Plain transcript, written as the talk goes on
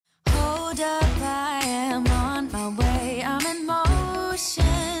Hold up, I am on my way, I'm in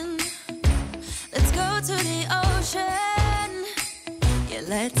motion. Let's go to the ocean. Yeah,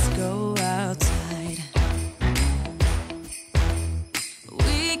 let's go outside.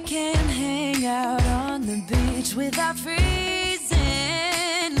 We can hang out on the beach without freezing.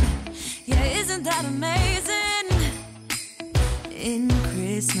 Yeah, isn't that amazing? In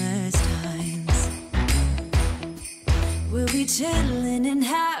Christmas times, we'll be chilling and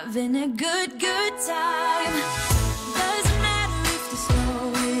having a good time. Doesn't matter if the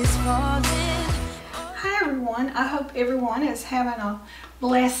snow is falling. Hi everyone, I hope everyone is having a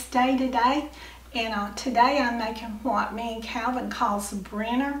blessed day today. And today I'm making what me and Calvin calls a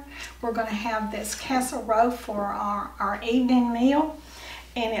Brenner. We're going to have this casserole for our evening meal.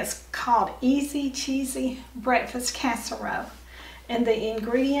 And it's called Easy Cheesy Breakfast Casserole. And the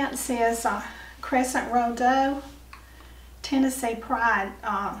ingredients is crescent roll dough, Tennessee Pride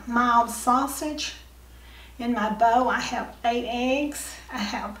mild sausage. In my bowl I have 8 eggs. I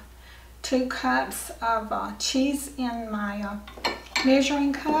have 2 cups of cheese in my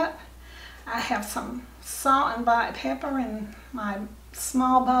measuring cup. I have some salt and black pepper in my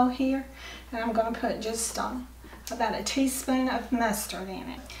small bowl here. And I'm going to put just about a teaspoon of mustard in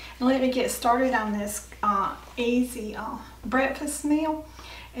it. And let me get started on this easy breakfast meal.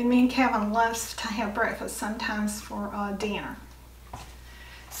 And me and Calvin loves to have breakfast sometimes for dinner.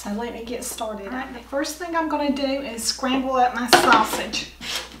 So let me get started. All right, the first thing I'm going to do is scramble up my sausage.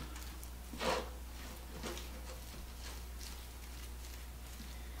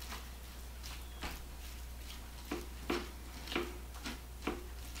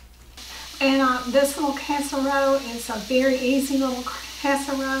 And this little casserole is a very easy little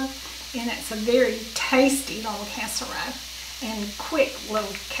casserole, and it's a very tasty little casserole, and quick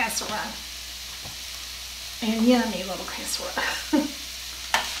little casserole, and yummy little casserole.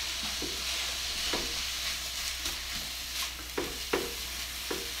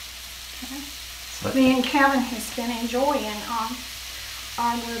 Okay. So me and Calvin has been enjoying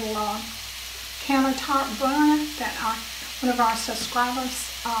our little countertop burner that one of our subscribers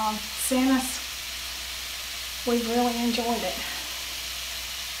sent us. We really enjoyed it.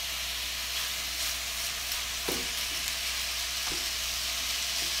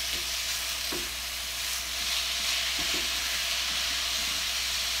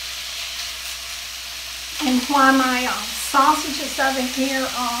 And while my sausage is over here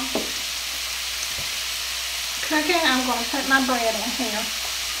cooking, I'm going to put my bread in here.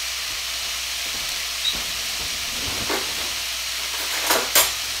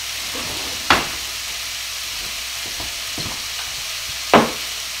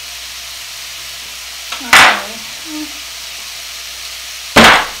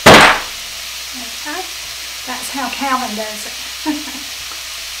 Okay, that's how Calvin does it.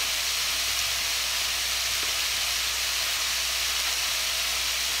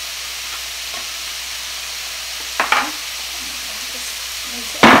 Just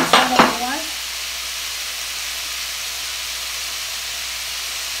mix it out of the way.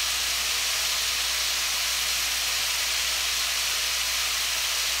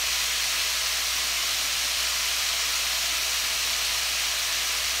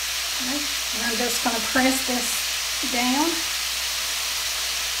 And I'm just going to press this down.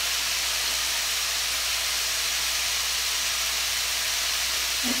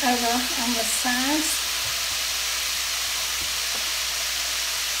 And over on the sides.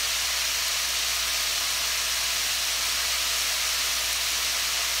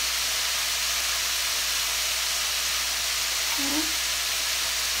 Okay.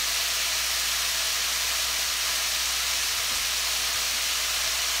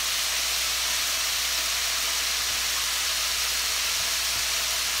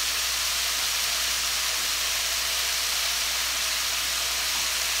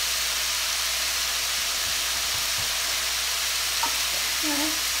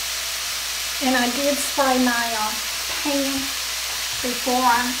 And I did spray my pan before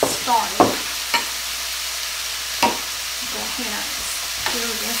I started. Go ahead and do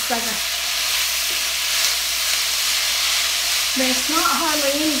this over. There's not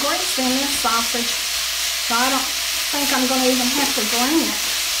hardly any grease in this sausage, so I don't think I'm going to even have to drain it.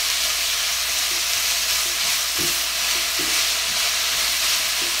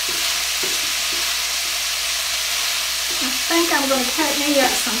 I think I'm going to cut me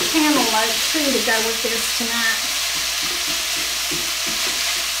up some cantaloupe too to go with this tonight.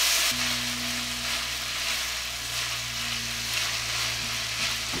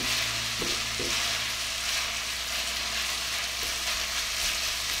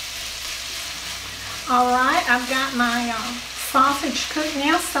 Alright, I've got my sausage cooked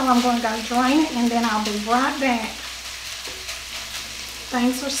now, so I'm going to go drain it and then I'll be right back.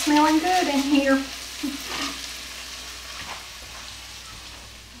 Things are smelling good in here.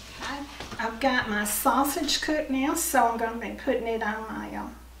 Okay, I've got my sausage cooked now, so I'm going to be putting it on my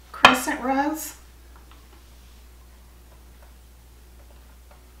crescent rolls.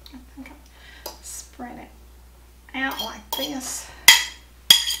 I think I'll spread it out like this.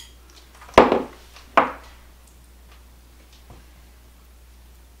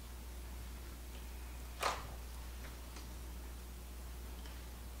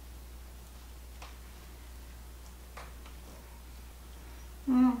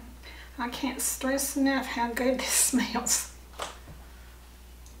 I can't stress enough how good this smells.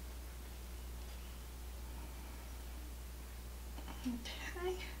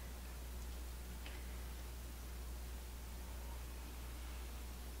 Okay.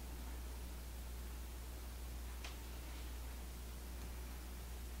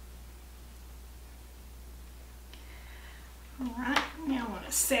 All right, now I'm going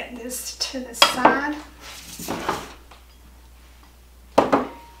to set this to the side.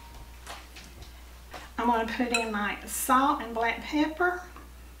 I'm going to put in my salt and black pepper,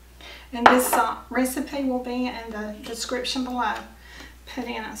 and this recipe will be in the description below. Put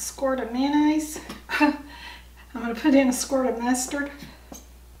in a squirt of mayonnaise. I'm going to put in a squirt of mustard.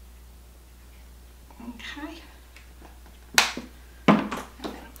 Okay. And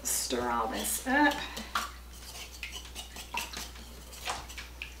then stir all this up.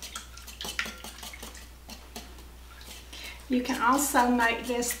 You can also make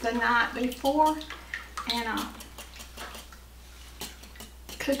this the night before and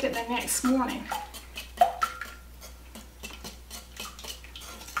cook it the next morning.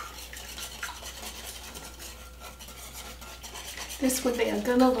 This would be a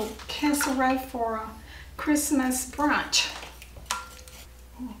good little casserole for a Christmas brunch.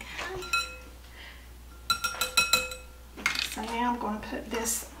 Okay. So now I'm going to put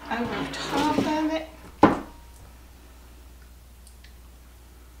this over top of it.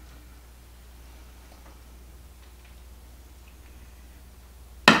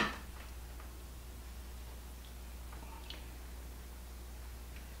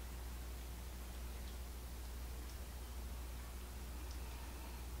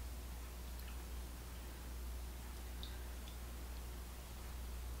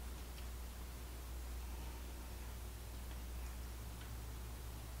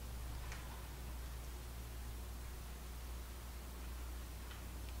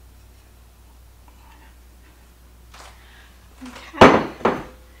 Okay.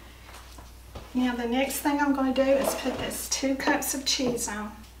 Now the next thing I'm going to do is put this 2 cups of cheese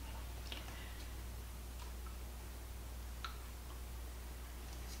on.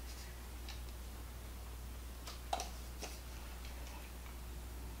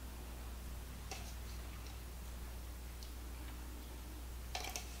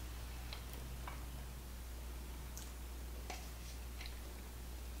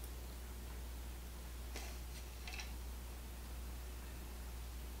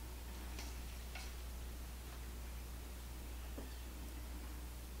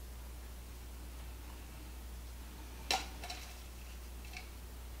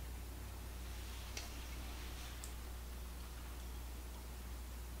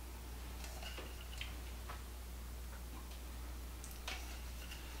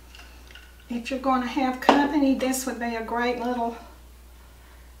 If you're going to have company, this would be a great little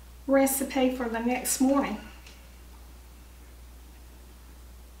recipe for the next morning.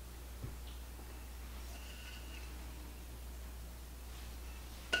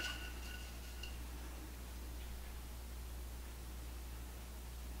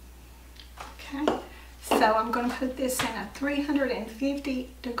 Okay, so I'm going to put this in a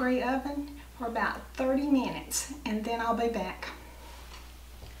 350-degree oven for about 30 minutes, and then I'll be back.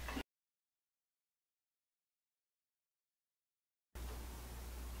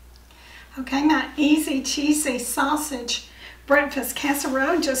 Okay, my easy cheesy sausage breakfast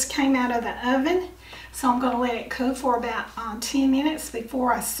casserole just came out of the oven, so I'm going to let it cook for about 10 minutes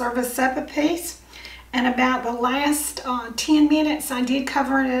before I service up a piece. And about the last 10 minutes I did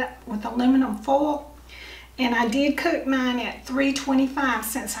cover it up with aluminum foil, and I did cook mine at 325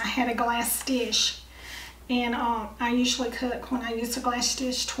 since I had a glass dish. And I usually cook, when I use a glass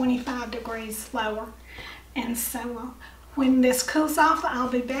dish, 25 degrees lower. And so when this cools off, I'll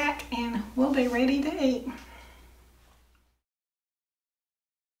be back and we'll be ready to eat.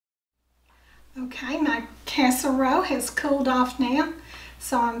 Okay, my casserole has cooled off now,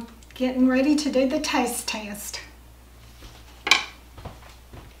 so I'm getting ready to do the taste test.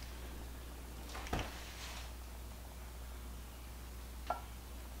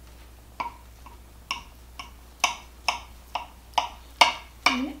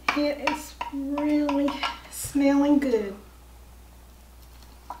 It is really smelling good.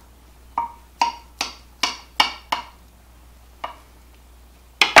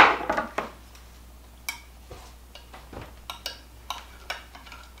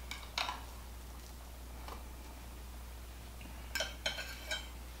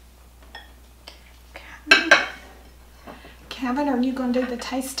 Calvin, are you going to do the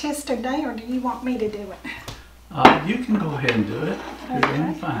taste test today, or do you want me to do it? You can go ahead and do it. You're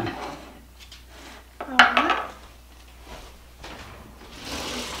doing fine. All right.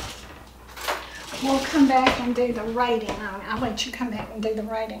 We'll come back and do the rating on it. I'll let you come back and do the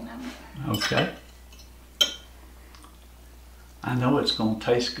rating on it. Okay. I know it's going to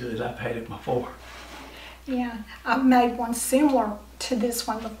taste good. I've had it before. Yeah, I've made one similar to this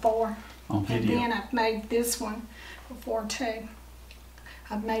one before. On video. And then I've made this one before too.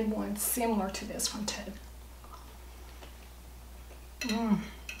 I've made one similar to this one too.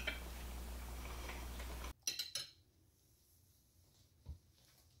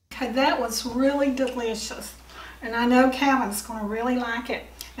 Okay, that was really delicious. And I know Calvin's going to really like it.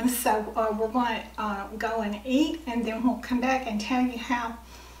 And so we're going to go and eat, and then we'll come back and tell you how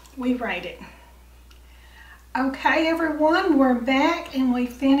we rate it. Okay, everyone, we're back, and we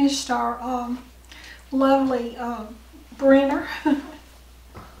finished our lovely Brenner.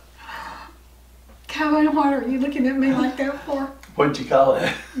 Calvin, what are you looking at me like that for? What'd you call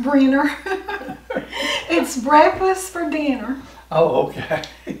it? Brenner. It's breakfast for dinner. Oh, okay.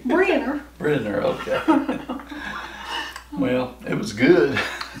 Brenner. Brenner, okay. Well, it was good.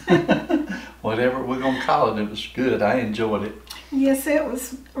 Whatever we're going to call it, it was good. I enjoyed it. Yes, it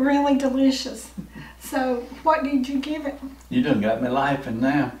was really delicious. So, what did you give it? You done got me laughing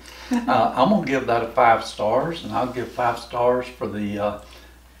now. I'm going to give that a 5 stars, and I'll give 5 stars for the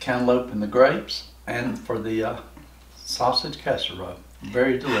cantaloupe and the grapes, and for the sausage casserole.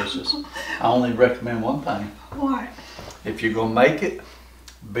 Very delicious. I only recommend one thing. What? If you're going to make it,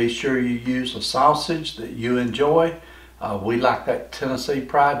 be sure you use a sausage that you enjoy. We like that Tennessee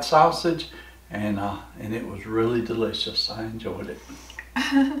Pride sausage, and it was really delicious. I enjoyed it.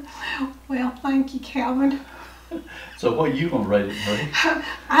 Well, thank you, Calvin. So what are you gonna rate it, Marie?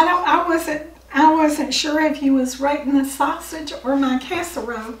 I wasn't sure if you was rating the sausage or my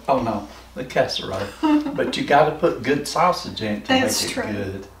casserole. Oh no, the casserole. But you got to put good sausage in it to make it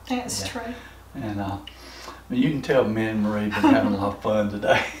good. That's true. And you can tell me and Marie been having a lot of fun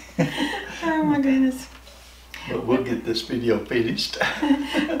today. Oh my goodness. But we'll get this video finished.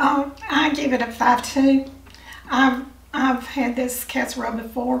 I give it a 5 too. I've had this casserole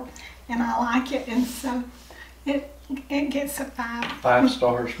before, and I like it, and so it gets a 5. 5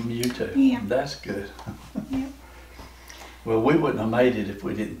 stars from you too. Yeah. That's good. Yeah. Well, we wouldn't have made it if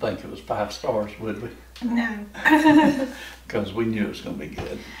we didn't think it was 5 stars, would we? No. Because we knew it was going to be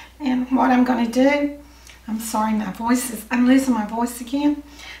good. And what I'm going to do, I'm sorry, I'm losing my voice again.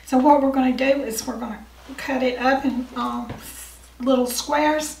 So what we're going to do is we're going to cut it up in little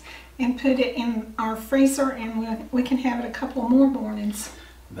squares and put it in our freezer, and we can have it a couple more mornings.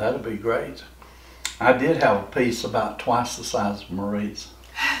 That'll be great. I did have a piece about twice the size of Marie's.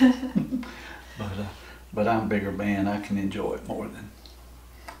 But I'm a bigger man. I can enjoy it more than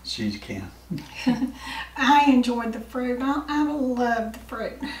she can. I enjoyed the fruit. I love the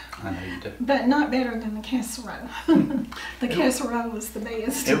fruit. I know you do. But not better than the casserole. The casserole was the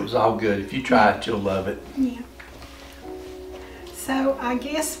best. It was all good. If you try it, you'll love it. Yeah. So I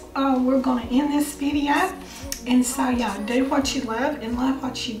guess we're going to end this video. And so y'all do what you love and love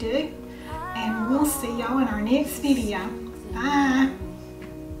what you do. And we'll see y'all in our next video. Bye.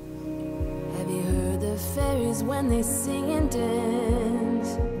 Have you heard the fairies when they sing and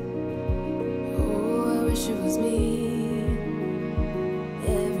dance? Oh, I wish it was me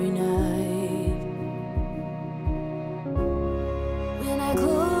every night. When I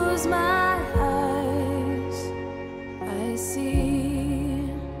close my